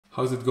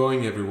How's it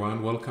going,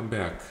 everyone? Welcome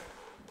back.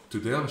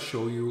 Today I'll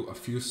show you a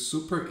few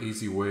super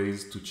easy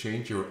ways to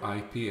change your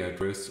IP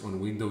address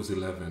on Windows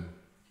 11.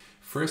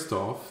 First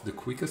off, the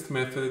quickest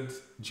method,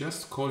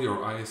 just call your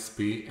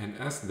ISP and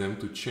ask them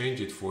to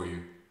change it for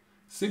you.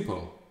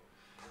 Simple.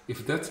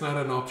 If that's not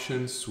an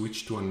option,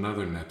 switch to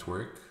another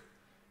network,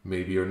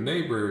 maybe your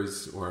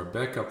neighbors or a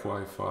backup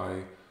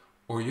Wi-Fi,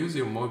 or use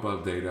your mobile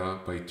data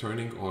by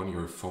turning on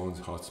your phone's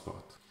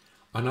hotspot.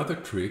 Another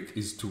trick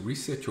is to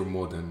reset your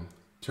modem.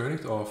 Turn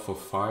it off for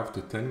 5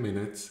 to 10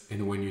 minutes,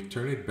 and when you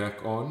turn it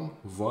back on,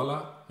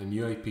 voila, a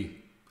new IP.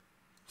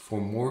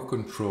 For more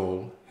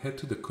control, head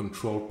to the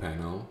Control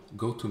panel,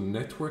 go to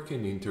Network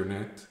and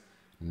Internet,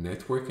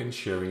 Network and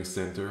Sharing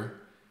Center,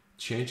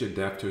 change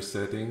adapter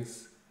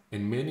settings,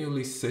 and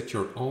manually set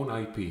your own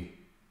IP.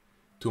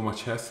 Too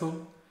much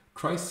hassle?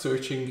 Try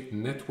searching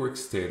network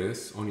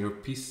status on your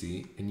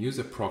PC and use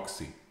a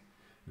proxy.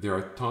 There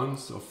are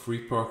tons of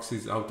free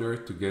proxies out there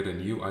to get a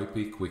new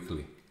IP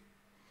quickly.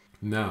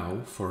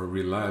 Now, for a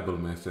reliable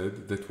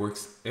method that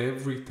works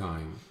every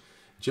time,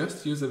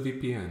 just use a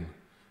VPN.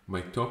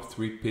 My top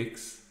 3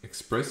 picks: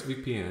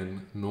 ExpressVPN,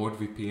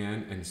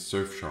 NordVPN, and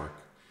Surfshark.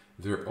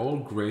 They're all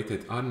great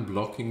at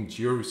unblocking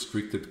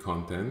geo-restricted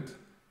content,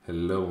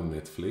 hello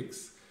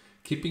Netflix,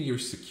 keeping you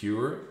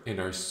secure, and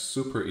are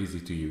super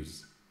easy to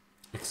use.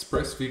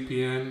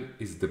 ExpressVPN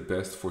is the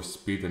best for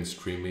speed and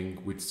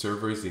streaming with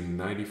servers in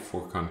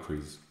 94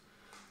 countries.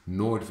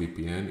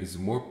 NordVPN is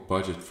more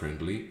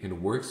budget-friendly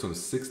and works on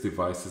 6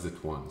 devices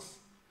at once.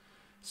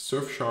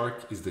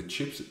 Surfshark is the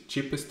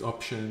cheapest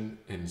option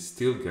and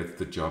still gets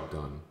the job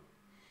done.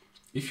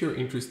 If you're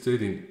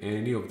interested in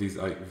any of these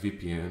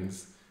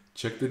VPNs,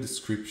 check the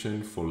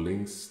description for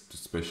links to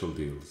special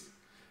deals.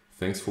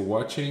 Thanks for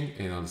watching,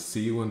 and I'll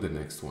see you on the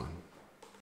next one.